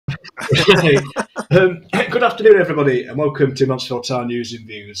Good afternoon, everybody, and welcome to Mansfield Town News and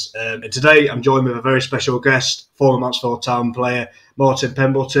Views. And today I'm joined with a very special guest, former Mansfield Town player Martin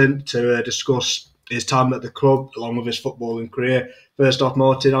Pemberton, to discuss his time at the club along with his footballing career. First off,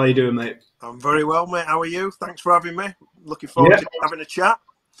 Martin, how are you doing, mate? I'm very well, mate. How are you? Thanks for having me. Looking forward to having a chat.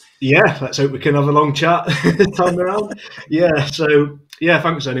 Yeah, let's hope we can have a long chat time around.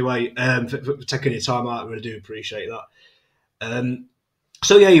 Thanks anyway for taking your time out. I really do appreciate that.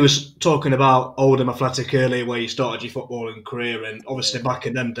 You was talking about Oldham Athletic earlier, where you started your footballing career, and obviously back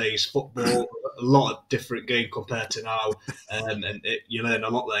in them days, football, a lot of different game compared to now, you learn a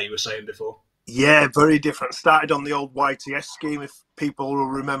lot there, you were saying before. Yeah, very different. Started on the old YTS scheme, if people will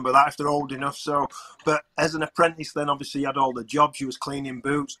remember that, if they're old enough. But as an apprentice then, obviously you had all the jobs. You was cleaning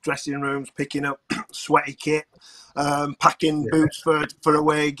boots, dressing rooms, picking up sweaty kit, packing boots for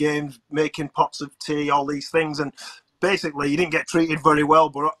away games, making pots of tea, all these things. And basically, you didn't get treated very well,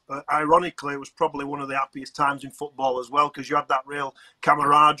 but ironically, it was probably one of the happiest times in football as well, because you had that real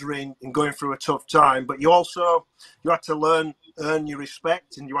camaraderie in going through a tough time. But you had to earn your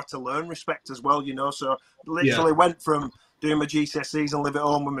respect, and you had to learn respect as well, you know. So literally went from doing my GCSEs and live at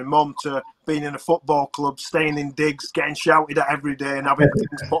home with my mum to being in a football club, staying in digs, getting shouted at every day and having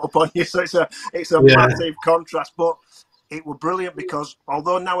things put up on you. So it's a massive contrast, but it was brilliant because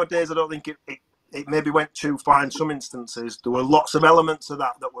although nowadays I don't think it maybe went too far in some instances, there were lots of elements of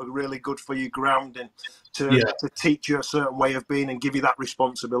that were really good for your grounding to teach you a certain way of being and give you that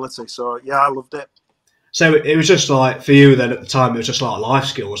responsibility. So, yeah, I loved it. So it was just like, for you then at the time, it was just like life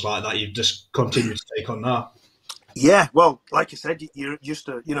skills like that you've just continued to take on now? Yeah, well, like I said, you're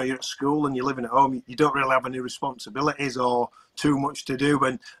you're at school and you're living at home. You don't really have any responsibilities or too much to do,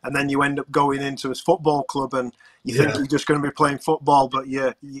 and then you end up going into a football club and you think you're just going to be playing football, but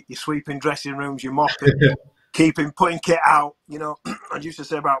you're sweeping dressing rooms, you're mopping, putting kit out. You know, I used to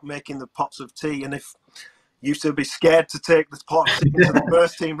say about making the pots of tea, and if you used to be scared to take the pot of tea into the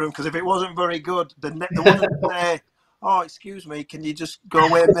first team room because if it wasn't very good, the one there. Oh, excuse me, can you just go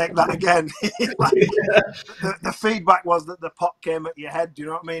away and make that again? The feedback was that the pot came at your head, do you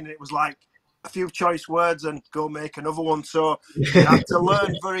know what I mean? And it was like a few choice words and go make another one. So you had to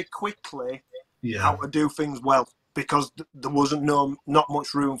learn very quickly how to do things well because there wasn't not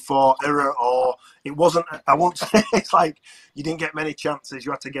much room for error, or it wasn't, I won't say it's like you didn't get many chances, you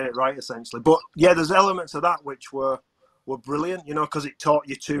had to get it right essentially. But yeah, there's elements of that which were brilliant, you know, because it taught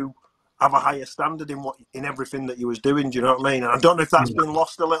you to have a higher standard in everything that you was doing. Do you know what I mean? And I don't know if that's been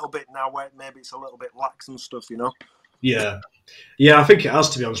lost a little bit now, where maybe it's a little bit lax and stuff. You know? Yeah, I think it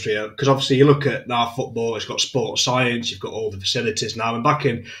has, to be honest with you, because obviously you look at now football, it's got sports science, you've got all the facilities now, and back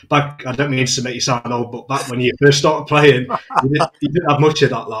I don't mean to make you sound old, but back when you first started playing, you didn't have much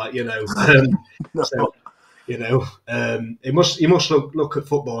of that, like, you know. No. So, you know, you must look at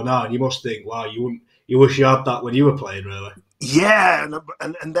football now, and you must think, wow, you wish you had that when you were playing, really. Yeah,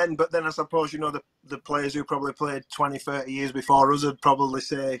 and then I suppose, you know, the players who probably played 20, 30 years before us would probably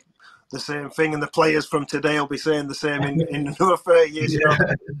say the same thing, and the players from today will be saying the same in another 30 years. You know,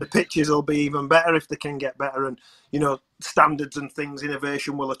 the pitches will be even better if they can get better, and, you know, standards and things,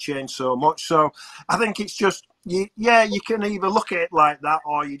 innovation will have changed so much. So I think it's just, you can either look at it like that,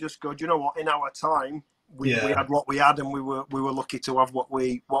 or you just go, do you know what, in our time, we had what we had, and we were lucky to have what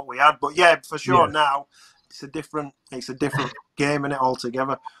we had. But yeah, for sure now, it's a different game in it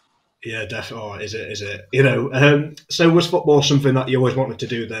altogether. Yeah, definitely. Oh, is it? You know, so was football something that you always wanted to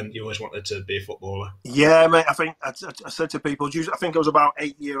do then? You always wanted to be a footballer? Yeah, mate, I think I said to people, I think I was about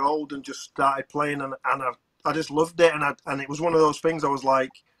 8 years old and just started playing, and I just loved it. And it was one of those things I was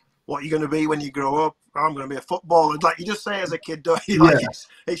like, what are you going to be when you grow up? I'm going to be a footballer. Like you just say as a kid, don't you? Like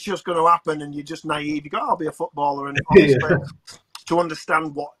it's just going to happen, and you're just naive. You go, I'll be a footballer. And honestly, to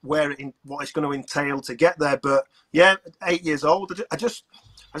understand what it's going to entail to get there. But yeah, 8 years old, I just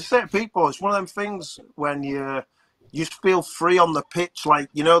say to people, it's one of them things when you feel free on the pitch. Like,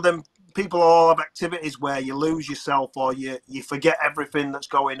 you know, them people all have activities where you lose yourself, or you forget everything that's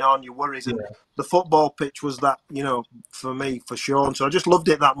going on, your worries. And the football pitch was that, you know, for me, for sure. And so I just loved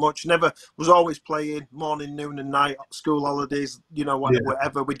it that much. Was always playing morning, noon and night, school holidays, you know,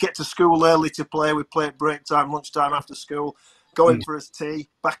 whatever. We'd get to school early to play. We'd play at break time, lunchtime, after school. Going for his tea,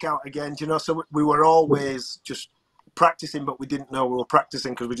 back out again, you know. So we were always just practicing, but we didn't know we were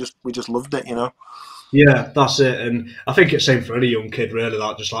practicing because we just loved it, you know. Yeah, that's it. And I think it's the same for any young kid, really,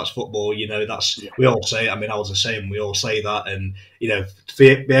 that just likes football. You know, we all say it. I mean, I was the same. We all say that, and you know, to be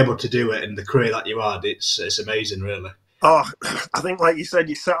able to do it and the career that you had, it's amazing, really. Oh, I think, like you said,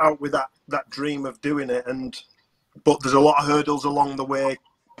 you set out with that dream of doing it, but there's a lot of hurdles along the way.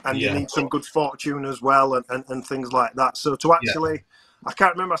 And you need some good fortune as well, and things like that. So to actually I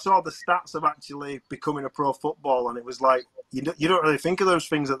can't remember. I saw the stats of actually becoming a pro footballer, and it was like you don't really think of those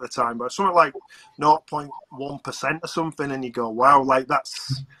things at the time, but something like 0.1% or something, and you go, wow, like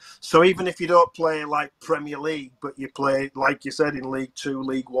that's so. Even if you don't play like Premier League, but you play like you said in League Two,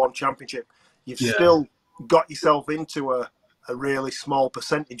 League One, Championship, you've still got yourself into a really small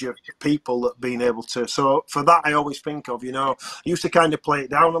percentage of people that have been able to. So for that, I always think of, I used to kind of play it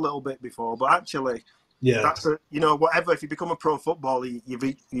down a little bit before, but actually, that's whatever. If you become a pro footballer,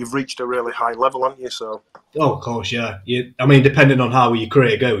 you've reached a really high level, haven't you? So. Oh, of course, yeah. I mean, depending on how your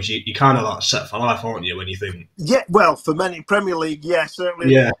career goes, you kind of like set for life, aren't you? When you think, yeah, well, for many Premier League, yeah,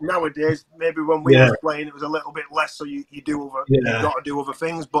 certainly. Yeah. Nowadays, maybe when we was playing, it was a little bit less. So you you've got to do other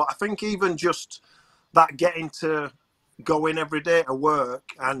things. But I think even just that getting to go in every day to work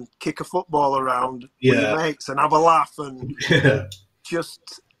and kick a football around with your mates and have a laugh and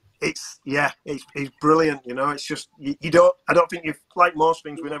just. It's brilliant, It's just I don't think like most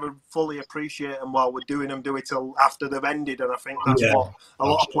things, we never fully appreciate them while we're doing them. Do it till after they've ended, and I think that's what a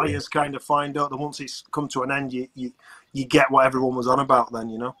lot of players kind of find out. That once it's come to an end, you get what everyone was on about then,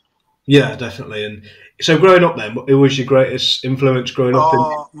 Yeah, definitely. And so, growing up, then, who was your greatest influence growing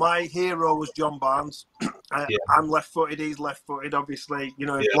up? My hero was John Barnes. I'm left-footed; he's left-footed. Obviously,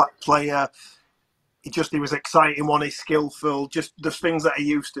 black player. He was exciting one, he's skillful, just the things that he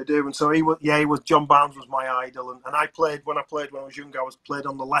used to do. And so he was John Barnes was my idol. And I played when I was young, I was played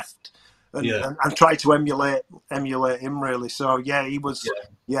on the left and tried to emulate him really. So he was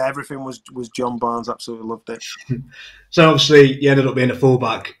everything was John Barnes. Absolutely loved it. So obviously you ended up being a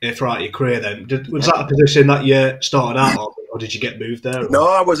fullback throughout your career then. Was that a position that you started out on, or did you get moved there? No,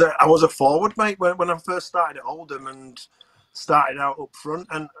 I was a forward, mate, when I first started at Oldham and started out up front,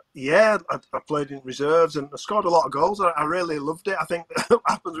 and I played in reserves and I scored a lot of goals. I really loved it. I think that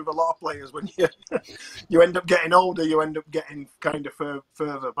happens with a lot of players when you end up getting older, you end up getting kind of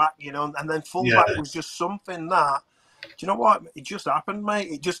further back, and then fullback was just something that, do you know what? It just happened,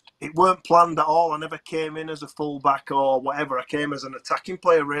 mate. It weren't planned at all. I never came in as a fullback or whatever. I came as an attacking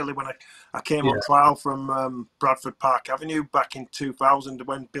player really when I came on trial from Bradford Park Avenue back in 2000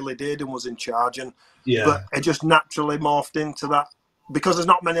 when Billy Dearden was in charge, but it just naturally morphed into that because there's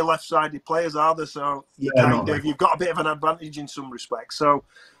not many left-sided players, are there? So you've got a bit of an advantage in some respects. So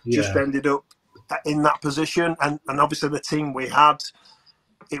just ended up in that position, and obviously the team we had.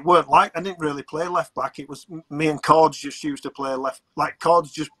 It weren't like I didn't really play left back. It was me and Cords just used to play left. Like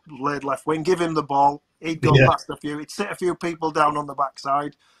Cords just played left wing. Give him the ball, he'd go past a few. He'd sit a few people down on the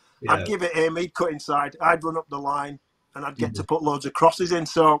backside. I'd give it him. He'd cut inside. I'd run up the line, and I'd get to put loads of crosses in.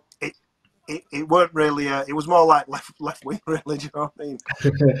 So it weren't really. It was more like left wing, really. Do you know what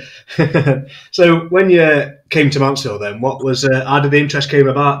I mean? So when you came to Mansfield, then what was? How did the interest came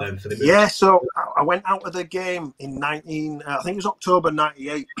about then for the move? Yeah, so I went out of the game in I think it was October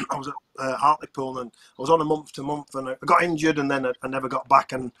 '98. I was at Hartlepool and I was on a month to month, and I got injured, and then I never got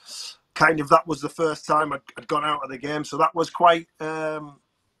back, and kind of that was the first time I'd gone out of the game. So that was quite.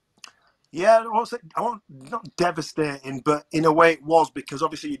 I want not devastating, but in a way it was, because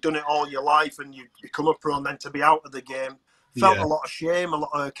obviously you've done it all your life and you become a pro, and then to be out of the game felt a lot of shame, a lot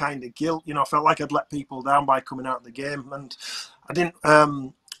of kind of guilt. I felt like I'd let people down by coming out of the game, and I didn't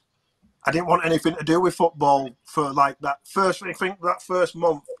want anything to do with football for like that first. I think that first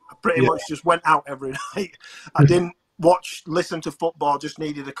month, I pretty much just went out every night. I didn't listen to football. Just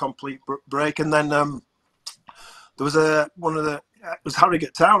needed a complete break, and then there was it was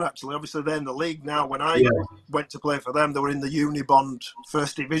Harrogate Town, actually. Obviously, they're in the league now. When I went to play for them, they were in the Unibond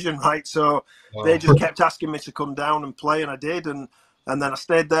First Division, right? So they just kept asking me to come down and play, and I did. And then I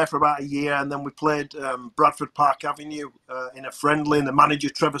stayed there for about a year, and then we played Bradford Park Avenue in a friendly. And the manager,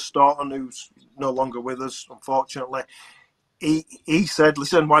 Trevor Staunton, who's no longer with us, unfortunately, he said,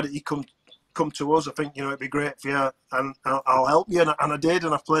 "Listen, why don't you come to us? I think it'd be great for you, and I'll help you." And I did,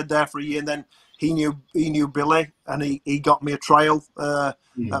 and I played there for a year, and then. He knew Billy, and he got me a trial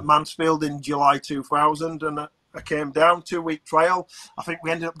at Mansfield in July 2000, and I came down 2-week trial. I think we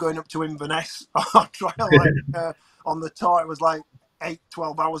ended up going up to Inverness on trial on the tour. It was like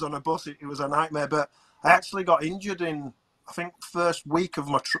 12 hours on a bus. It was a nightmare. But I actually got injured in I think first week of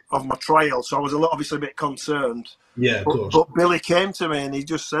my trial, so I was obviously a bit concerned. Yeah, of course. But Billy came to me and he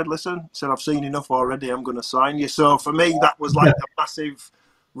just said, "Listen," said, "I've seen enough already. I'm going to sign you." So for me, that was like a massive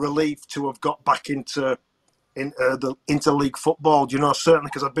relief to have got back into league football, certainly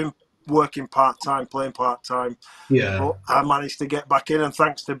because I've been working part-time, playing part-time. But I managed to get back in, and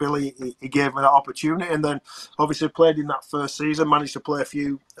thanks to Billy, he gave me that opportunity. And then obviously played in that first season, managed to play a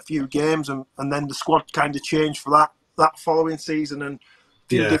few games, and then the squad kind of changed for that following season, and a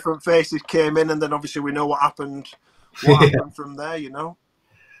few different faces came in, and then obviously we know what happened what happened from there, you know.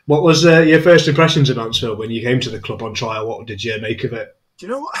 What was your first impressions of Mansfield when you came to the club on trial? What did you make of it? Do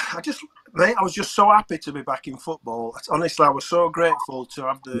you know what? Mate, I was just so happy to be back in football. Honestly, I was so grateful to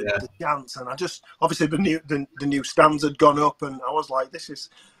have the chance, and I just obviously the new stands had gone up, and I was like, this is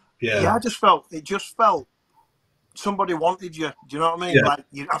I just felt somebody wanted you. Do you know what I mean? Yeah. Like,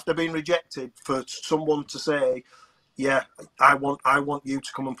 after being rejected, for someone to say, yeah, I want you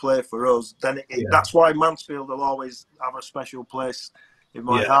to come and play for us. Then that's why Mansfield will always have a special place in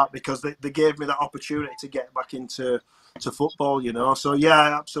my heart, because they gave me that opportunity to get back into football, you know. So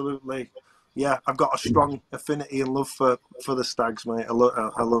yeah, absolutely. Yeah, I've got a strong affinity and love for the Stags, mate. I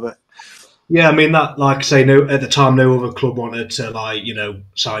love it. Yeah, I mean that, like I say, at the time, no other club wanted to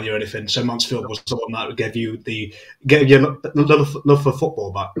sign you or anything. So Mansfield was the one that gave you love for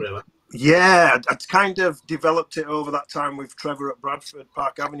football back, really. Yeah, I'd kind of developed it over that time with Trevor at Bradford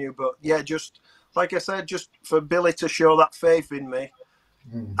Park Avenue. But yeah, just like I said, just for Billy to show that faith in me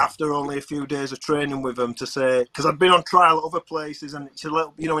after only a few days of training with him, to say, because I'd been on trial at other places, and it's a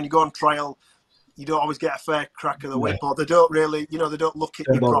little, when you go on trial, you don't always get a fair crack of the whip, or they don't really, they don't look at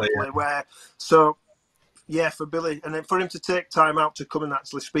you properly. For Billy, and then for him to take time out to come and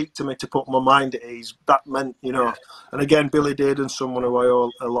actually speak to me, to put my mind at ease, that meant, and again, Billy did, and someone who I owe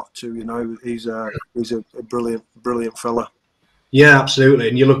a lot to, he's a brilliant fella. Yeah, absolutely.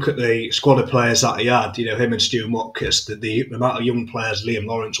 And you look at the squad of players that he had, him and Stu Muckus, the amount of young players, Liam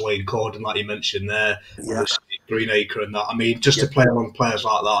Lawrence, Wayne Corden, like you mentioned there, Greenacre and that. I mean, just to play among players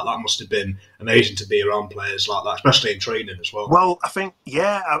like that must have been amazing to be around players like that, especially in training as well. Well, I think,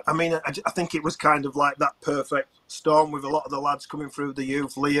 I think it was kind of like that perfect storm with a lot of the lads coming through the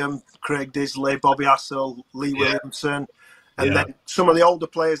youth, Liam, Craig Disley, Bobby Hassel, Lee Williamson. And then some of the older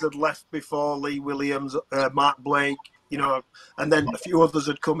players had left before, Lee Williams, Mark Blake, and then a few others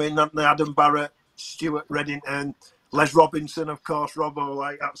had come in, Adam Barrett, Stuart Reddington, Les Robinson, of course, Robbo,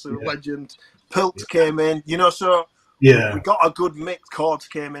 like absolute legend. Pilt came in, so we got a good mix. Cords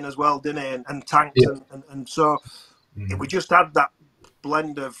came in as well, didn't he? And Tanks, and so we just had that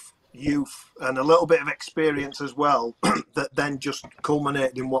blend of youth and a little bit of experience as well, that then just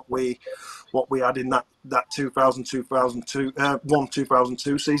culminated in what we had in that 2002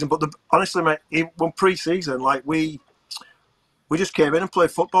 season. But honestly, mate, when pre-season, like we just came in and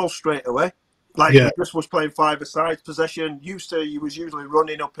played football straight away. Like, we just was playing five-a-side possession. You was usually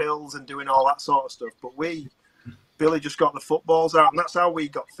running up hills and doing all that sort of stuff. But Billy just got the footballs out, and that's how we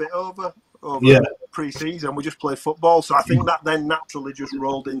got fit over pre-season. We just played football. So I think that then naturally just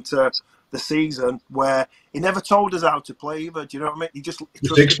rolled into the season, where he never told us how to play either. Do you know what I mean? He just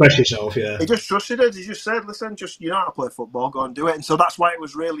express yourself, He just trusted us. He just said, listen, you know how to play football, go and do it. And so that's why it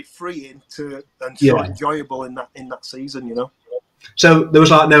was really freeing and so enjoyable in that season, So there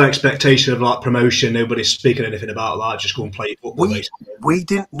was no expectation of promotion. Nobody's speaking anything about that. Just go and play football. We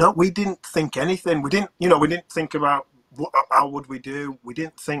didn't think anything. We didn't think about how would we do. We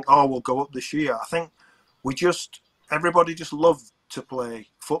didn't think, we'll go up this year. I think everybody just loved to play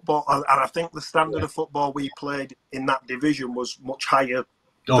football, and I think the standard of football we played in that division was much higher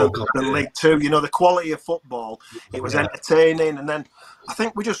than League Two. The quality of football, it was entertaining. And then I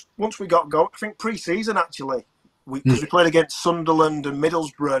think once we got going, I think pre-season actually, because we played against Sunderland and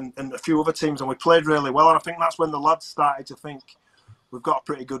Middlesbrough and a few other teams, and we played really well. And I think that's when the lads started to think, we've got a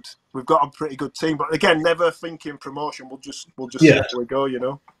pretty good team. But again, never thinking promotion. We'll just see how we go,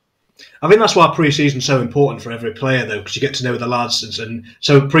 I think that's why pre-season's so important for every player, though, because you get to know the lads, and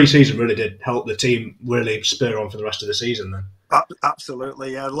so pre-season really did help the team really spur on for the rest of the season. Then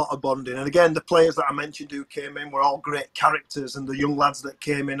absolutely, a lot of bonding. And again, the players that I mentioned who came in were all great characters, and the young lads that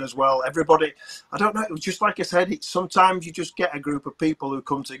came in as well. Everybody, I don't know, it was just like I said. Sometimes you just get a group of people who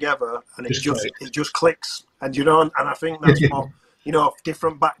come together, and it just clicks. And and I think that's what.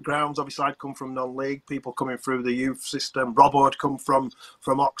 Different backgrounds. Obviously, I'd come from non-league, people coming through the youth system. Robbo had come from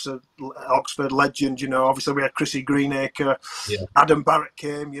Oxford legend, Obviously, we had Chrissy Greenacre. Adam Barrett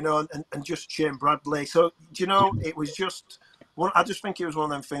came, and just Shane Bradley. So, it was just... I just think it was one of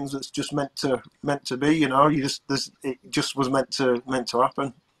them things that's just meant to be, it just was meant to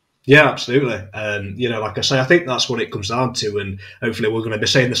happen. Yeah, absolutely. And, like I say, I think that's what it comes down to. And hopefully we're going to be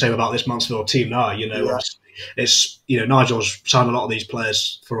saying the same about this Mansfield team now. It's, Nigel's signed a lot of these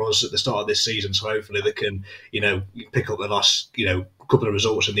players for us at the start of this season. So hopefully they can, pick up the last, couple of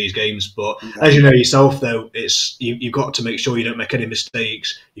results in these games. But as you know yourself, though, it's you've got to make sure you don't make any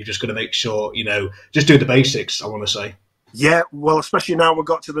mistakes. You've just got to make sure, just do the basics, I want to say. Yeah, well, especially now we've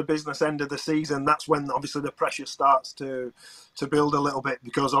got to the business end of the season, that's when obviously the pressure starts to build a little bit,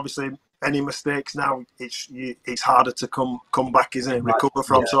 because obviously any mistakes now, it's harder to come back, isn't it? Recover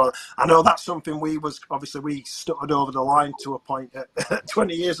from. Yeah. So I know that's something we stuttered over the line to a point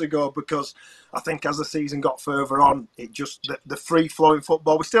 20 years ago, because I think as the season got further on, it just the free flowing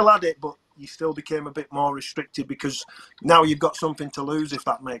football, we still had it, but you still became a bit more restricted, because now you've got something to lose, if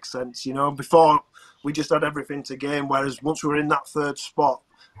that makes sense. Before we just had everything to gain, whereas once we were in that third spot,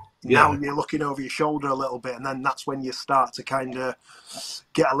 now you're looking over your shoulder a little bit, and then that's when you start to kind of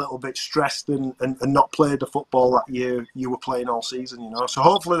get a little bit stressed and not play the football that you were playing all season. So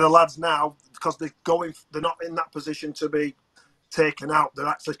hopefully the lads now, because they're not in that position to be taken out, they're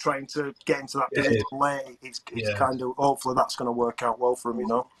actually trying to get into that position late. It's kind of, hopefully that's going to work out well for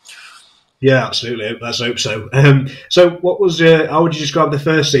them. Yeah, absolutely. Let's hope so. So what was how would you describe the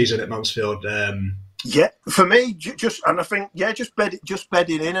first season at Mansfield? Yeah, for me, just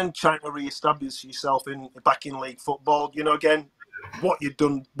bedding in and trying to re-establish yourself back in league football. Again, what you've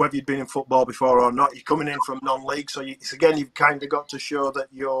done, whether you'd been in football before or not, you're coming in from non-league, so you've kind of got to show that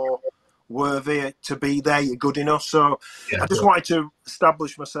you're worthy to be there. You're good enough. So I just wanted to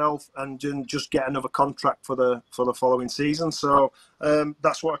establish myself and just get another contract for the following season. So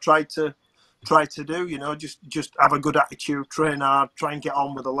that's what I tried to do. Just have a good attitude, train hard, try and get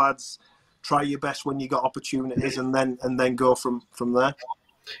on with the lads. Try your best when you got opportunities, and then go from there.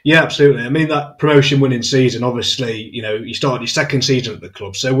 Yeah, absolutely. I mean, that promotion-winning season, obviously, you started your second season at the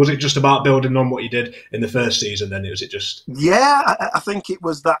club. So was it just about building on what you did in the first season? Then was it just? Yeah, I think it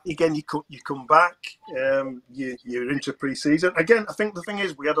was that. Again, you come back, you're into pre-season. Again, I think the thing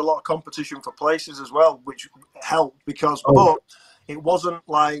is we had a lot of competition for places as well, which helped because, but it wasn't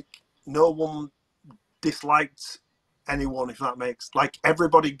like no one disliked anyone, if that makes, like,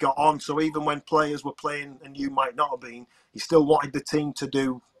 everybody got on. So even when players were playing and you might not have been, you still wanted the team to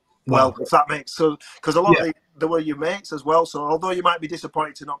do well, if that makes, so because a lot of they were your mates as well. So although you might be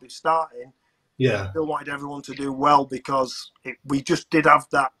disappointed to not be starting, you still wanted everyone to do well, because we just did have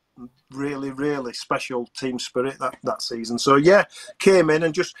that really, really special team spirit that season. So came in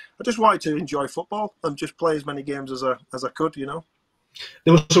and I just wanted to enjoy football and just play as many games as I could.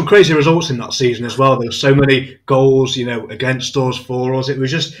 There were some crazy results in that season as well. There were so many goals, against us, for us. It was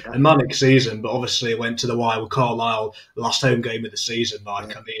just a manic season, but obviously it went to the wire with Carlisle, the last home game of the season. I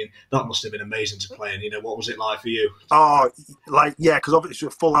mean, that must have been amazing to play in. What was it like for you? Oh, because obviously it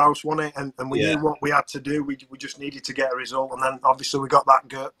was a full house, wasn't it? And we knew what we had to do. We just needed to get a result. And then obviously we got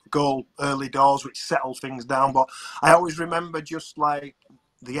that goal early doors, which settled things down. But I always remember just like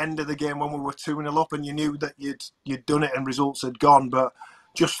the end of the game when we were 2-0 up, and you knew that you'd done it and results had gone, but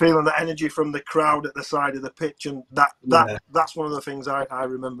just feeling the energy from the crowd at the side of the pitch, and that's one of the things I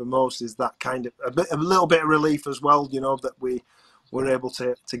remember most, is that kind of a little bit of relief as well, that we were able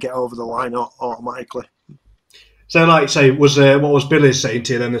to get over the line automatically. So, like say, what was Billy saying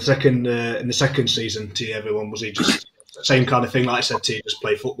to you then in the second season to you, everyone? Was he just the same kind of thing, like I said to you, just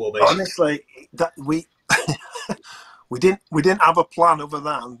play football basically? Honestly, that we we didn't have a plan other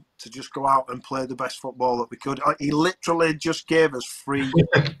than to just go out and play the best football that we could. He literally just gave us free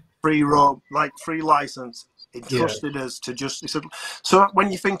license. He trusted us to just. He said, so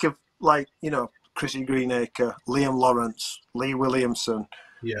when you think of Chrissy Greenacre, Liam Lawrence, Lee Williamson,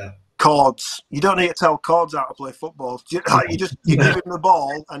 Cords, you don't need to tell Cords how to play football. You give him the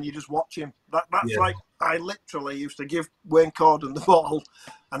ball and you just watch him. That's like, I literally used to give Wayne Corden the ball,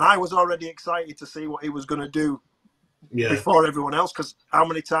 and I was already excited to see what he was going to do before everyone else. Because how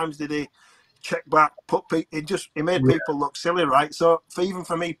many times did he check back, he made people look silly, right? So even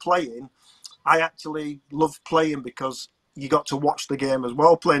for me playing, I actually loved playing because you got to watch the game as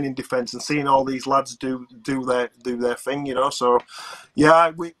well, playing in defence and seeing all these lads do their thing, So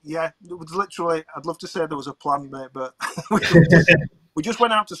it was literally, I'd love to say there was a plan, mate, but we just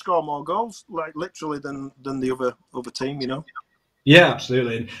went out to score more goals, like literally than the other team, Yeah,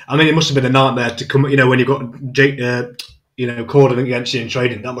 absolutely. I mean, it must have been a nightmare to come. When you got Jake, Corden against you in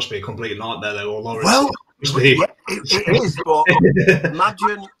training, that must be a complete nightmare, though. Or Lawrence. Well, it is. But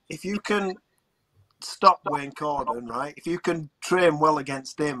imagine if you can stop Wayne Corden, right? If you can train well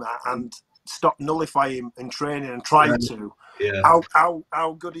against him and stop nullify him in training and try to,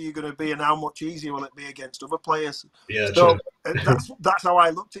 how good are you going to be, and how much easier will it be against other players? So that's how I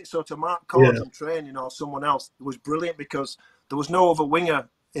looked at it. So to mark Corden in training or someone else, it was brilliant, because there was no other winger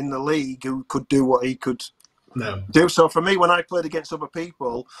in the league who could do what he could do. So for me, when I played against other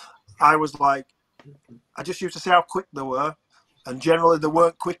people, I was like, I just used to see how quick they were, and generally they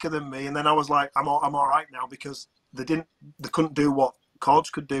weren't quicker than me. And then I was like, I'm all right now, because they couldn't do what Cords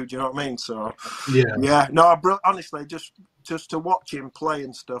could do. Do you know what I mean? So honestly, just to watch him play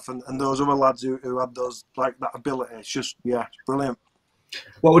and stuff, and those other lads who had those, like, that ability, it's just it's brilliant.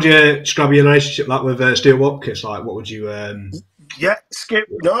 What would you describe your relationship like with Stuart Watkins? Like, what would you? Yeah, Skip.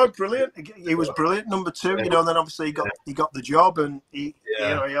 No, brilliant. He was brilliant. Number two, you know. And then obviously he got the job, and he you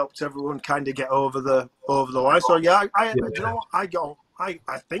know he helped everyone kind of get over the line. So yeah, do you know what I got? I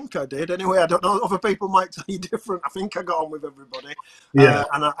think I did anyway. I don't know. Other people might tell you different. I think I got on with everybody,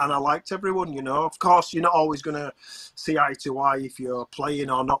 and I liked everyone. You know, of course, you're not always going to see eye to eye if you're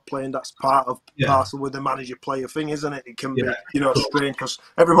playing or not playing. That's part of parcel with the manager-player thing, isn't it? It can be, you know, strange because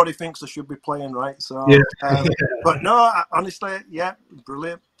everybody thinks they should be playing, right? So, but no, honestly, yeah,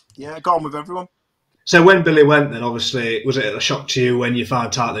 brilliant. Yeah, got on with everyone. So when Billy went, then obviously was it a shock to you when you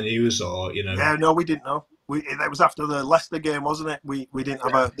found out the news, or you know? Yeah, no, we didn't know. It was after the Leicester game, wasn't it? We didn't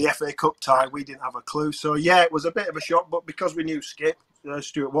have the FA Cup tie. We didn't have a clue. So yeah, it was a bit of a shock. But because we knew Skip,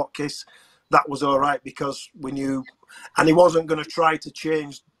 Stuart Watkins, that was all right because we knew, and he wasn't going to try to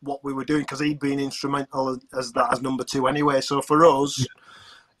change what we were doing because he'd been instrumental as number two anyway. So for us,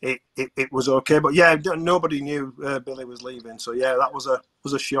 it was okay. But yeah, nobody knew Billy was leaving. So yeah, that was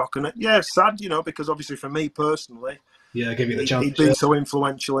a shock, and sad, you know, because obviously for me personally. Yeah, give you the chance. He'd been so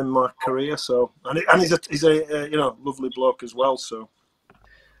influential in my career, so and he's a you know, lovely bloke as well. So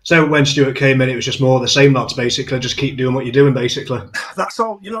when Stuart came in, it was just more the same, lads. Basically, just keep doing what you're doing. Basically, that's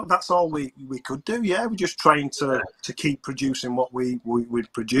all. You know, that's all we could do. Yeah, we're just trying to keep producing what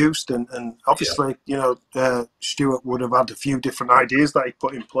we'd produced, and obviously, you know, Stuart would have had a few different ideas that he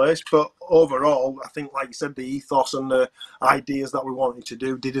put in place, but overall, I think, like you said, the ethos and the ideas that we wanted to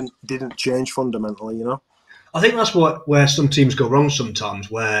do didn't change fundamentally. You know. I think that's where some teams go wrong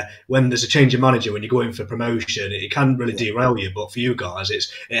sometimes, where when there's a change of manager, when you're going for promotion, it can really derail you. But for you guys,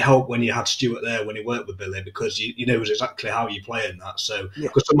 it helped when you had Stuart there, when he worked with Billy, because you know exactly how you play in that. So,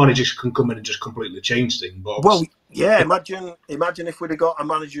 because some managers can come in and just completely change things. But imagine if we'd have got a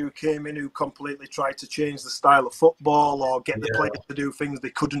manager who came in who completely tried to change the style of football or get the players to do things they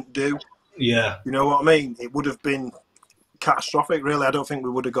couldn't do. Yeah. You know what I mean? It would have been catastrophic, really. I don't think we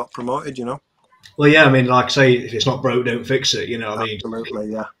would have got promoted, you know. Well, yeah, I mean, like I say, if it's not broke, don't fix it. You know, I mean,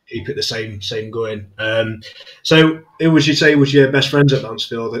 absolutely, keep it the same going. So, who would you say was your best friends at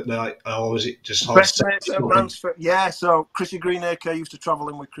Mansfield? Or was it just best mates at Mansfield? Yeah, so Chrissy Greenacre used to travel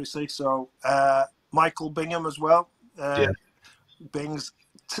in with Chrissy. So Michael Bingham as well. Bings,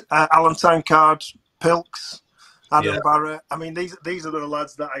 Alan Tankard, Pilks, Adam Barrett. I mean, these are the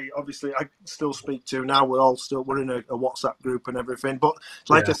lads that I still speak to now. We're in a WhatsApp group and everything. But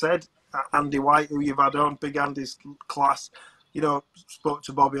like I said. Andy White, who you've had on, Big Andy's class. You know, spoke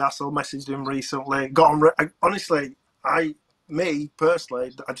to Bobby Hassel, messaged him recently. Got on. Honestly, me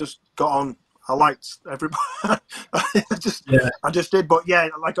personally, I just got on. I liked everybody. I just did. But yeah,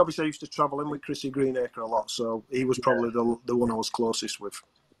 like obviously I used to travel in with Chrissy Greenacre a lot, so he was probably the one I was closest with.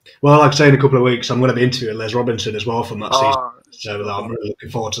 Well, like I say, in a couple of weeks, I'm going to be interviewing Les Robinson as well from that season. So I'm really looking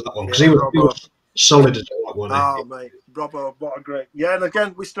forward to that one because he was solid as well. That one. Oh, mate. Robbo, what a great... Yeah, and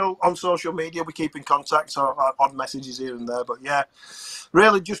again, we're still on social media. We keep in contact, so odd messages here and there. But yeah,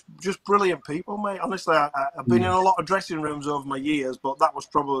 really just brilliant people, mate. Honestly, I've been in a lot of dressing rooms over my years, but that was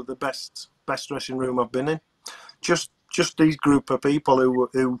probably the best dressing room I've been in. Just these group of people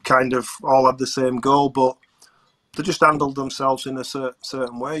who kind of all had the same goal, but they just handled themselves in a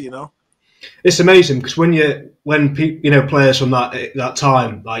certain way, you know. It's amazing because when players from that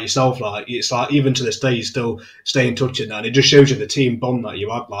time like yourself, like it's like even to this day you still stay in touch with that, and it just shows you the team bond that you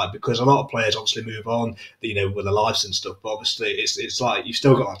had, like, because a lot of players obviously move on, you know, with their lives and stuff, but obviously it's like you've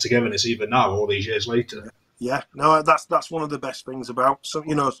still got that togetherness even now, all these years later. Yeah, no, that's one of the best things about, so,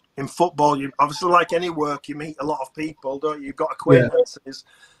 you know, in football, you obviously, like any work, you meet a lot of people, don't you? You've got acquaintances,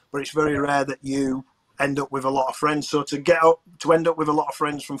 but it's very rare that you end up with a lot of friends. So to end up with a lot of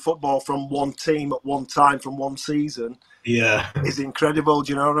friends from football from one team at one time from one season, is incredible.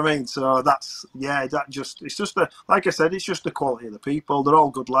 Do you know what I mean? So it's just like I said, it's just the quality of the people. They're all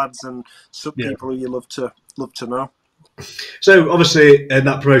good lads and some people who you love to know. So obviously in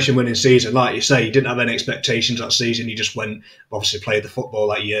that promotion winning season, like you say, you didn't have any expectations that season. You just went, obviously played the football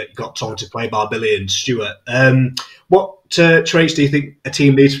that you got told to play by Billy and Stuart. What traits do you think a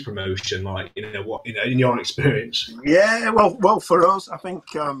team needs for promotion? Like, in your experience? Yeah, well, for us, I think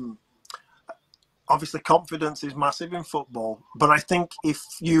obviously confidence is massive in football. But I think if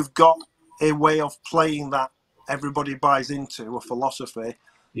you've got a way of playing that everybody buys into, a philosophy,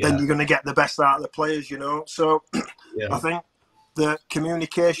 then you're going to get the best out of the players, you know. So I think the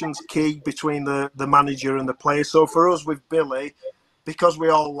communication's key between the manager and the players. So for us with Billy, because we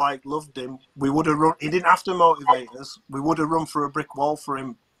all loved him, we would have run. He didn't have to motivate us. We would have run through a brick wall for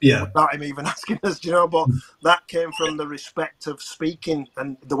him without him even asking us, you know. But that came from the respect of speaking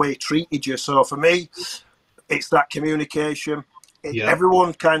and the way he treated you. So for me, it's that communication.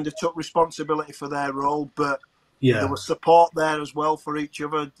 everyone kind of took responsibility for their role, but there was support there as well for each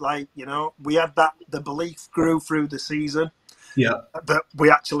other. Like, you know, we had the belief grew through the season. That we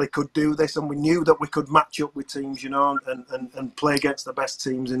actually could do this, and we knew that we could match up with teams, you know, and play against the best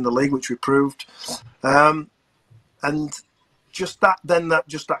teams in the league, which we proved. And just that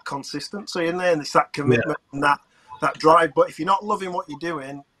consistency in there, and it's that commitment and that drive. But if you're not loving what you're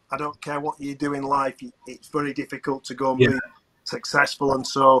doing, I don't care what you do in life, it's very difficult to go and be successful. And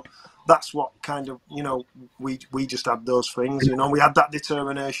so that's what kind of, you know, we just had those things, you know, we had that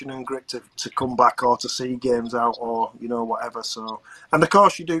determination and grit to come back or to see games out or, you know, whatever. So, and of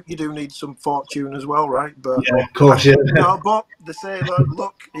course you do need some fortune as well, right? But of course, you know, but they say that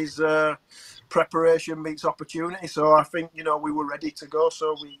luck is preparation meets opportunity. So I think, you know, we were ready to go,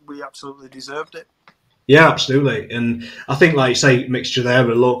 so we absolutely deserved it. Yeah, absolutely. And I think, like you say, mixture there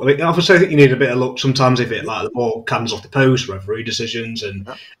with luck. I mean, obviously, I think you need a bit of luck sometimes if it, like, the ball comes off the post, referee decisions. And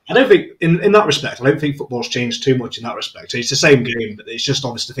I don't think, in that respect, I don't think football's changed too much in that respect. It's the same game, but it's just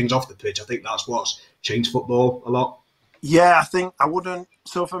obviously things off the pitch. I think that's what's changed football a lot. Yeah, I think I wouldn't.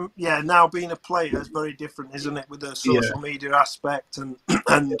 So now being a player is very different, isn't it, with the social media aspect and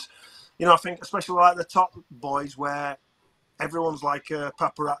you know, I think especially like the top boys where everyone's like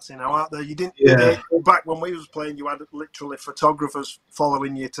paparazzi now out there. You didn't back when we was playing. You had literally photographers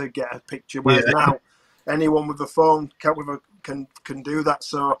following you to get a picture. Whereas now, anyone with a phone can do that.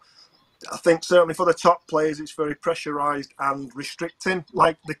 So I think certainly for the top players, it's very pressurised and restricting.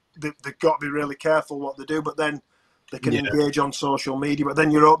 Like they've got to be really careful what they do. But then they can engage on social media. But then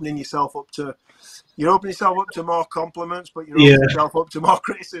you're opening yourself up to more compliments, but you're opening yourself up to more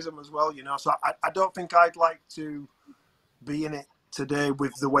criticism as well. You know, so I don't think I'd like to be in it today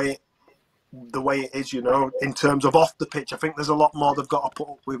with the way it is, you know, in terms of off the pitch. I think there's a lot more they've got to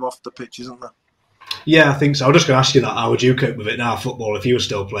put up with off the pitch, isn't there? Yeah, I think so. I was just going to ask you that. How would you cope with it now, football, if you were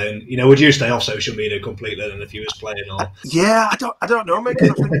still playing? You know, would you stay off social media completely than if you was playing? Or I don't know, mate.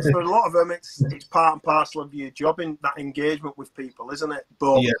 Because I think for a lot of them, it's part and parcel of your job in that engagement with people, isn't it?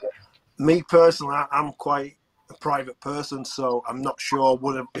 But me personally, I'm quite a private person, so I'm not sure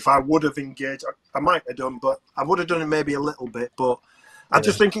if I would have engaged. I might have done, but I would have done it maybe a little bit. But I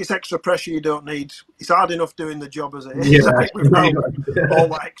just think it's extra pressure you don't need. It's hard enough doing the job as it is, without all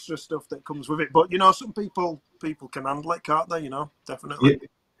that extra stuff that comes with it. But you know, some people can handle it, can't they? You know, definitely.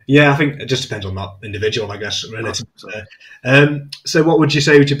 Yeah, I think it just depends on that individual, I guess. Really. So, what would you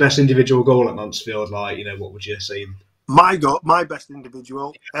say was your best individual goal at Mansfield? Like, you know, what would you say? My best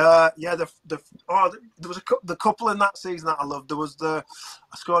individual. There was the couple in that season that I loved. I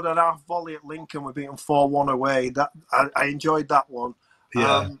scored an half volley at Lincoln. We beat them 4-1 away. That I enjoyed that one.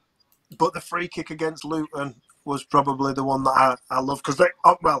 But the free kick against Luton was probably the one that I loved because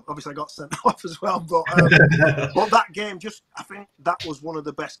obviously I got sent off as well. But but that game, I think that was one of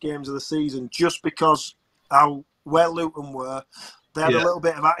the best games of the season, just because where Luton were. They had a little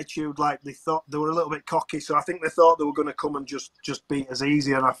bit of attitude, like they thought they were a little bit cocky. So I think they thought they were going to come and just beat us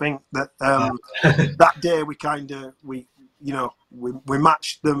easy. And I think that that day we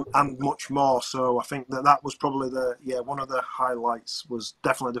matched them and much more. So I think that was probably one of the highlights was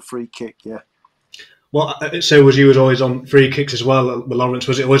definitely the free kick. Yeah. Well, so was you always on free kicks as well with Lawrence?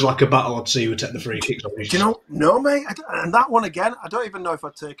 Was it always like a battle to see who would take the free kicks? Do you know? No, mate. And that one again, I don't even know if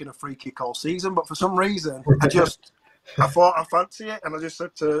I'd taken a free kick all season, but for some reason, I thought I fancy it, and I just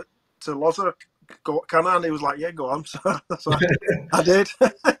said to Loza, "Can I?" And he was like, "Yeah, go on." So I did.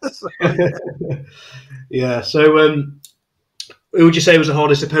 So, who would you say was the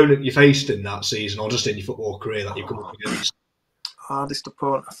hardest opponent you faced in that season, or just in your football career that you've come up against? Hardest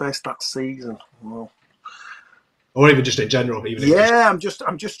opponent I faced that season, well, or even just in general. I'm just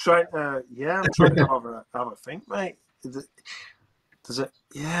trying to. I'm trying to have a think, mate. Does it?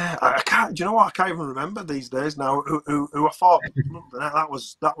 Yeah, I can't. Do you know what? I can't even remember these days now. Who I thought that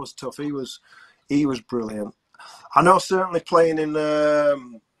was tough. He was brilliant. I know certainly playing in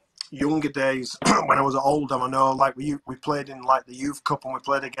younger days when I was at Oldham. I know like we played in like the Youth Cup and we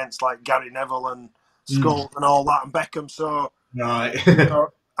played against like Gary Neville and Scholes and all that and Beckham. So right,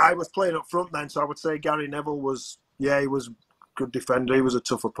 I was playing up front then. So I would say Gary Neville was he was a good defender. He was a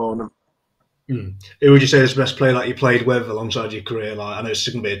tough opponent. Who would you say is the best player that you played with alongside your career? Like, I know it's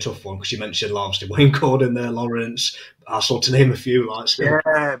going to be a tough one because you mentioned obviously Wayne Gordon there, Lawrence. I saw to name a few. Like,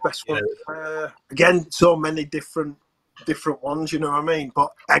 best one. Again, so many different ones. You know what I mean?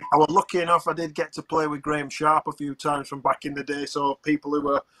 But I was lucky enough. I did get to play with Graham Sharp a few times from back in the day. So people who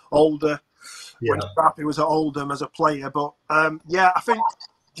were older, when Sharpie was at Oldham as a player. But I think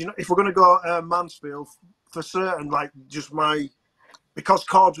if we're going to go Mansfield for certain, like just my because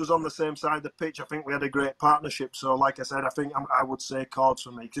Cords was on the same side of the pitch, I think we had a great partnership. So, like I said, I think I would say Cords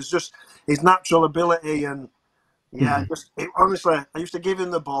for me, because just his natural ability and honestly, I used to give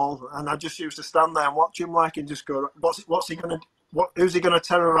him the ball, and I just used to stand there and watch him and just go, "What's he gonna? Who's he gonna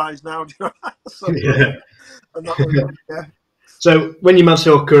terrorise now?" So, Yeah. and that was it, yeah. So when your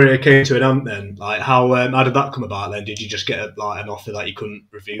Mansfield career came to an end, then how did that come about? Then did you just get an offer that you couldn't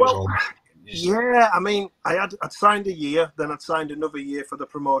refuse? Well, yeah, I mean, I'd signed a year, then I'd signed another year for the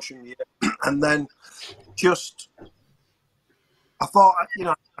promotion year, and then just I thought,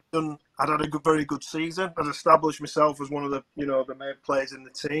 I'd had a very good season. I'd established myself as one of the the main players in the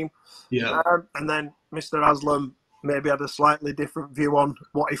team. Yeah. And then Mr. Aslam maybe had a slightly different view on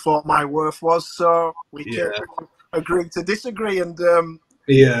what he thought my worth was, so we agreed to disagree. And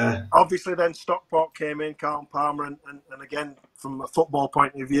obviously then Stockport came in, Carlton Palmer, and again, from a football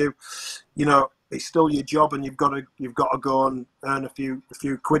point of view, it's still your job, and you've got to go and earn a few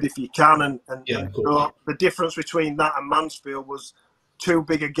quid if you can. And so the difference between that and Mansfield was too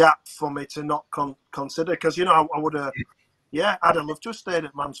big a gap for me to not consider, because I would have, I'd have loved to have stayed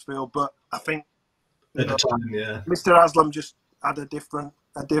at Mansfield, but I think at the time, Mr. Aslam just had a different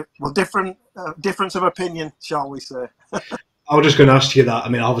difference of opinion, shall we say. I was just going to ask you that. I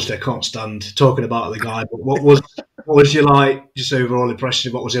mean, obviously, I can't stand talking about the guy, but what was your just overall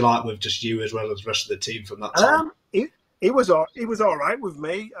impression? What was he like with just you as well as the rest of the team from that time? He was all right with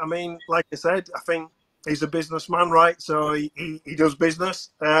me. I mean, like I said, I think he's a businessman, right? So he does business.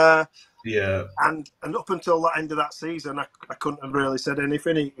 And up until the end of that season, I couldn't have really said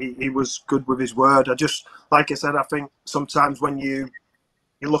anything. He was good with his word. Like I said, I think sometimes when you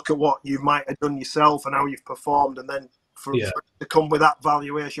look at what you might have done yourself and how you've performed, and then for to come with that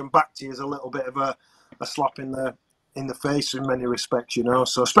valuation back to you is a little bit of a slap in the face in many respects,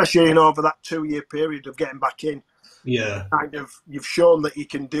 So especially over that 2-year period of getting back in, kind of you've shown that you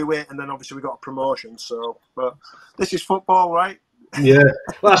can do it, and then obviously we got a promotion. So, but this is football, right? Yeah,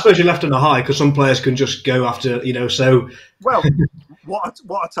 well, I suppose you're left on a high, because some players can just go after, So well, what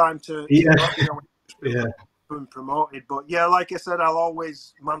a time to been promoted. But yeah, like I said,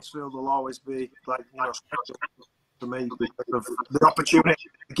 Mansfield will always be special for me because of the opportunity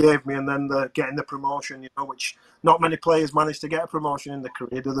it gave me, and then getting the promotion, which not many players manage to get a promotion in their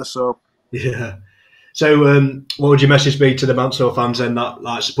career, do they? So So what would your message be to the Mansfield fans then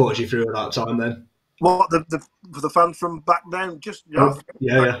that supported you through at that time then? Well, the fans from back then, just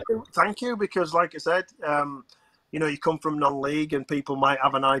thank you, because like I said, you come from non-league and people might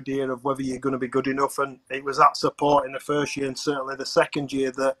have an idea of whether you're going to be good enough, and it was that support in the first year and certainly the second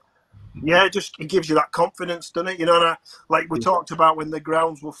year that it gives you that confidence, doesn't it? And like we talked about, when the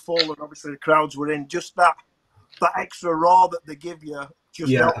grounds were full and obviously the crowds were in, just that extra raw that they give you,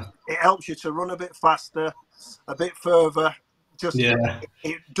 it helps you to run a bit faster, a bit further.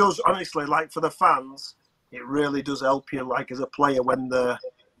 It does, honestly, like for the fans, it really does help you, like as a player, when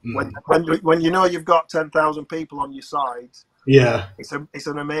when you've got 10,000 people on your side. It's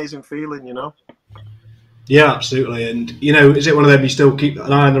an amazing feeling, Yeah, absolutely. And is it one of them you still keep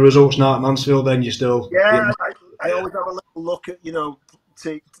an eye on the results now at Mansfield? Then you still I always have a little look at the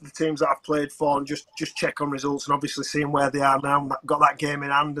teams that I've played for, and just check on results, and obviously seeing where they are now, and got that game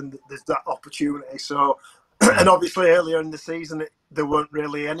in hand, and there's that opportunity. So. And obviously earlier in the season, they weren't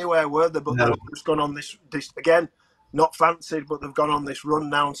really anywhere, were they? But they've just gone on this again, not fancied, but they've gone on this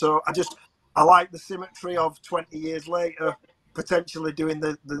run now. So I like the symmetry of 20 years later, potentially doing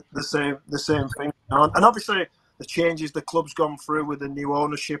the same thing. And obviously the changes the club's gone through with the new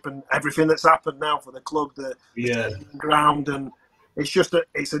ownership and everything that's happened now for the club, the ground, and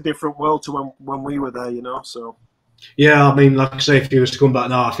it's a different world to when we were there, So. Yeah, I mean, like I say, if you was to come back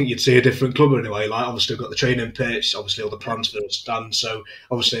now, I think you'd see a different club anyway. Like, obviously, we've got the training pitch, obviously, all the plans for the stand. So,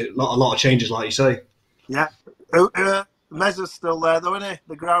 obviously, a lot of changes, like you say. Yeah. Mezza's still there, though, isn't he?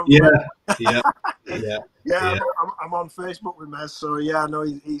 The ground. Yeah. I'm on Facebook with Mez, so I know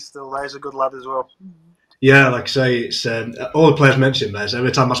he's still there. He's a good lad as well. Yeah, like I say, it's all the players mention Mez.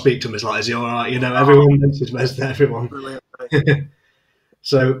 Every time I speak to him, it's like, is he all right? Everyone mentions Mez. Everyone. Brilliant.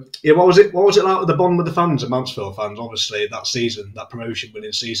 So what was it like with the bond with the fans, the Mansfield fans? Obviously, that season, that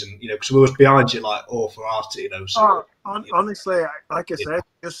promotion-winning season, because we was behind you like all for art, So, honestly, like I said,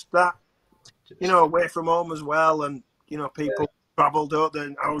 just that, away from home as well, and people travelled up.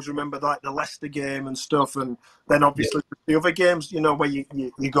 And I always remember like the Leicester game and stuff, and then obviously the other games, where you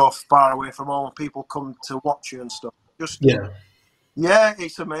go far away from home and people come to watch you and stuff.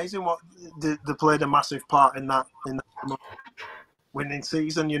 It's amazing what they played a massive part in that winning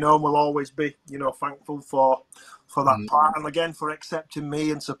season, and we'll always be, thankful for that part, and again for accepting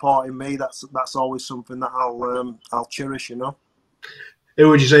me and supporting me. That's always something that I'll cherish, Who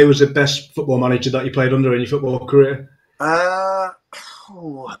would you say was the best football manager that you played under in your football career?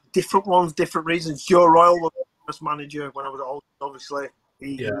 Different ones, different reasons. Joe Royle was the first manager when I was old. Obviously,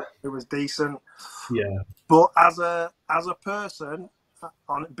 he was decent. Yeah. But as a person,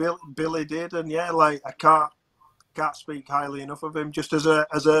 Billy did, and like I can't speak highly enough of him. Just as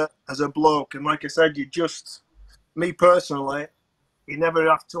a bloke, and like I said, me personally, he never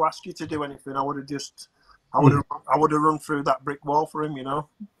had to ask you to do anything. I would have run through that brick wall for him,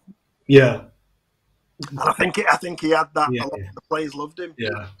 Yeah. And I think he had that. Yeah. A lot of the players loved him.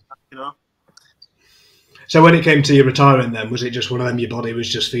 Yeah. You know. So when it came to you retiring, then was it just one of them? Your body was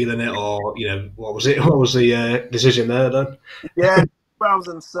just feeling it, or what was it? What was the decision there then? Yeah,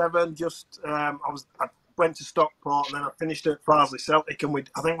 2007. I went to Stockport, and then I finished at Farsley Celtic, and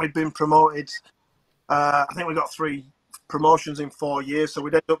I think we'd been promoted. I think we got 3 promotions in 4 years, so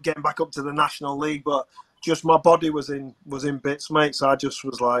we'd end up getting back up to the National League. But just my body was in bits, mate. So I just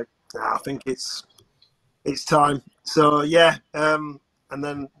was like, I think it's time. So and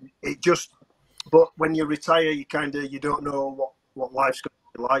then it just. But when you retire, you don't know what life's going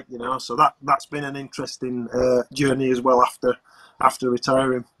to be like, So that's been an interesting journey as well after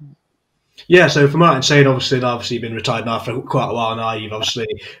retiring. Yeah, so from what I'm saying, obviously you've been retired now for quite a while now. You've obviously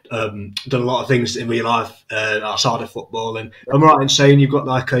done a lot of things in your life outside of football. And I'm right in saying you've got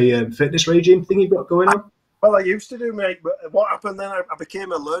like a fitness regime thing you've got going on? Well, I used to do, mate, but what happened then, I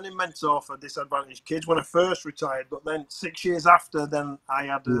became a learning mentor for disadvantaged kids when I first retired. But then 6 years after, then I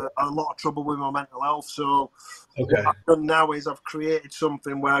had a lot of trouble with my mental health. So what I've done now is I've created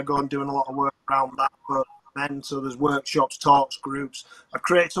something where I go and doing a lot of work around that for men. So there's workshops, talks, groups. I've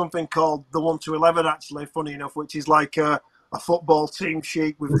created something called the 1 to 11, actually, funny enough, which is like a football team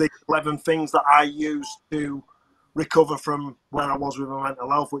sheet with the 11 things that I use to recover from where I was with my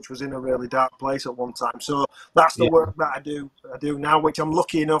mental health, which was in a really dark place at one time. So that's the work that I do now, which I'm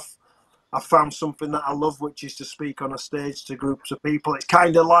lucky enough I've found something that I love, which is to speak on a stage to groups of people. It's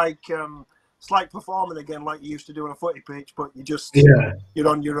kind of like it's like performing again, like you used to do on a footy pitch, but you're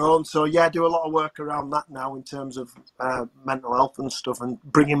on your own. So I do a lot of work around that now in terms of mental health and stuff, and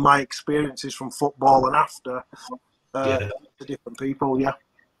bringing my experiences from football and after to different people.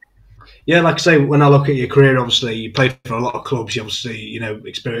 Yeah, like I say, when I look at your career, obviously you played for a lot of clubs. You obviously,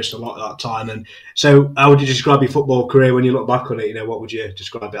 experienced a lot at that time. And so, how would you describe your football career when you look back on it? What would you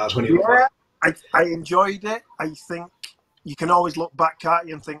describe it as when you look back? I enjoyed it. I think you can always look back at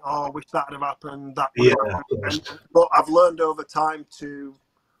you and think, "Oh, I wish that had happened." But I've learned over time to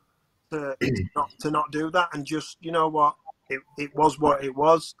not do that, and just what it was what it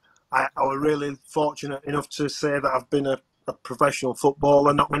was. I was really fortunate enough to say that I've been a professional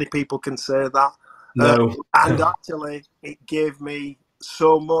footballer. Not many people can say that. No. And actually, it gave me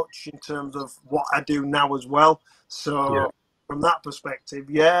so much in terms of what I do now as well. So from that perspective,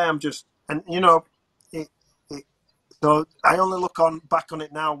 I'm just, and so I only look back on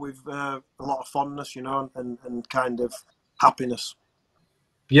it now with a lot of fondness, and kind of happiness.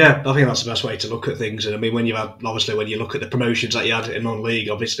 Yeah, I think that's the best way to look at things. And I mean, when you look at the promotions that you had in non-league,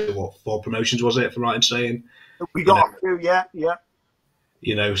 obviously, 4 promotions was it, if I'm right in saying? We got a few,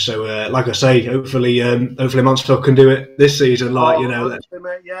 yeah. So like I say, hopefully Mansfield can do it this season.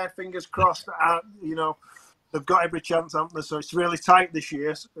 Fingers crossed. They've got every chance, haven't they? So it's really tight this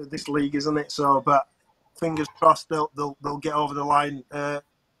year, this league, isn't it? So, but fingers crossed they'll get over the line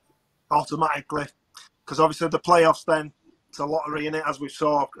automatically, because obviously the playoffs then it's a lottery in it, as we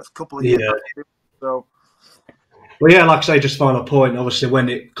saw a couple of years ago. So. Well, yeah, like I say, just final point. Obviously,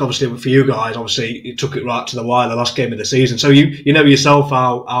 for you guys, obviously, you took it right to the wire, the last game of the season. So you know yourself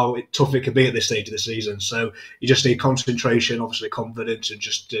how tough it can be at this stage of the season. So you just need concentration, obviously confidence, and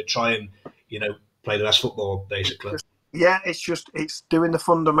just to try and play the best football, basically. It's doing the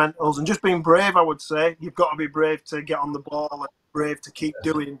fundamentals and just being brave. I would say you've got to be brave to get on the ball and brave to keep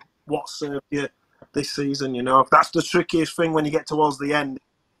doing what served you this season. That's the trickiest thing when you get towards the end.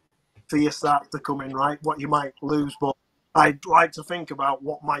 For your start to come in, right? What you might lose, but I'd like to think about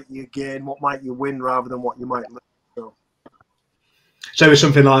what might you gain, what might you win, rather than what you might lose. So it's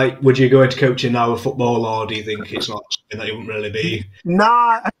something like, would you go into coaching now with football, or do you think it's not something that you wouldn't really be?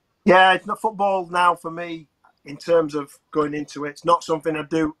 Nah, it's not football now for me in terms of going into it. It's not something I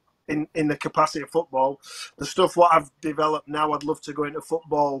do in the capacity of football. The stuff what I've developed now, I'd love to go into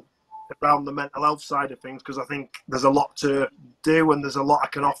football around the mental health side of things, because I think there's a lot to do and there's a lot I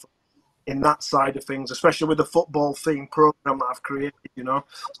can offer in that side of things, especially with the football theme program that I've created,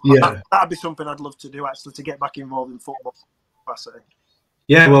 Yeah. That'd be something I'd love to do, actually, to get back involved in football capacity.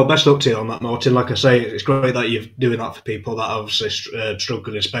 Yeah, well, best luck to you on that, Martin. Like I say, it's great that you're doing that for people that are obviously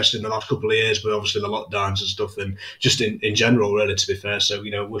struggling, especially in the last couple of years with obviously the lockdowns and stuff, and just in general, really, to be fair. So,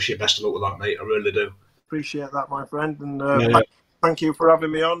 wish you best of luck with that, mate. I really do. Appreciate that, my friend, and Yeah. thank you for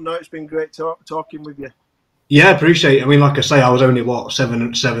having me on. No, it's been great talking with you. Yeah, appreciate it. I mean, like I say, I was only what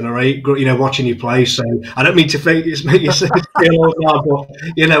seven or eight, watching you play. So I don't mean to make you feel old now, but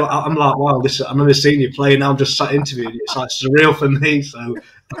I'm like, wow, this. I remember seeing you play, and now I'm just sat interviewing you. It's like surreal for me. So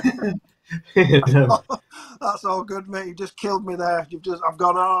That's all good, mate. You just killed me there. I've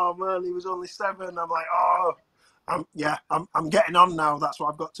gone. Oh man, he was only 7. I'm like, oh, I'm getting on now. That's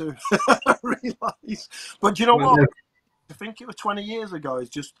what I've got to realise. But you know what? I think it was 20 years ago.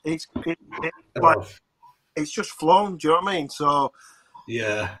 It's like it's just flown. Do you know what I mean? So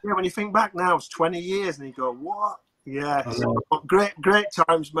yeah. When you think back now, it's 20 years, and you go, what? Yeah. So, great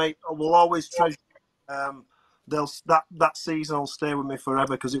times, mate. I will always treasure. That season will stay with me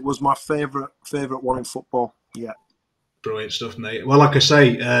forever because it was my favourite one in football. Yeah. Brilliant stuff, mate. Well, like I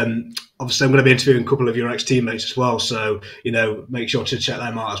say, obviously I'm going to be interviewing a couple of your ex-teammates as well, so make sure to check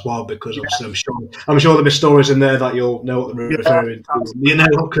them out as well, because obviously I'm sure there'll be stories in there that you'll know what they're referring to.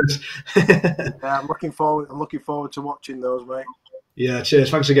 Because I'm looking forward to watching those, mate. Yeah, cheers.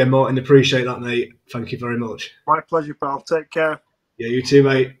 Thanks again, Martin. Appreciate that, mate. Thank you very much. My pleasure, pal. Take care. Yeah, you too,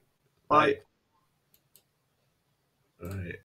 mate. Bye. Bye. Right.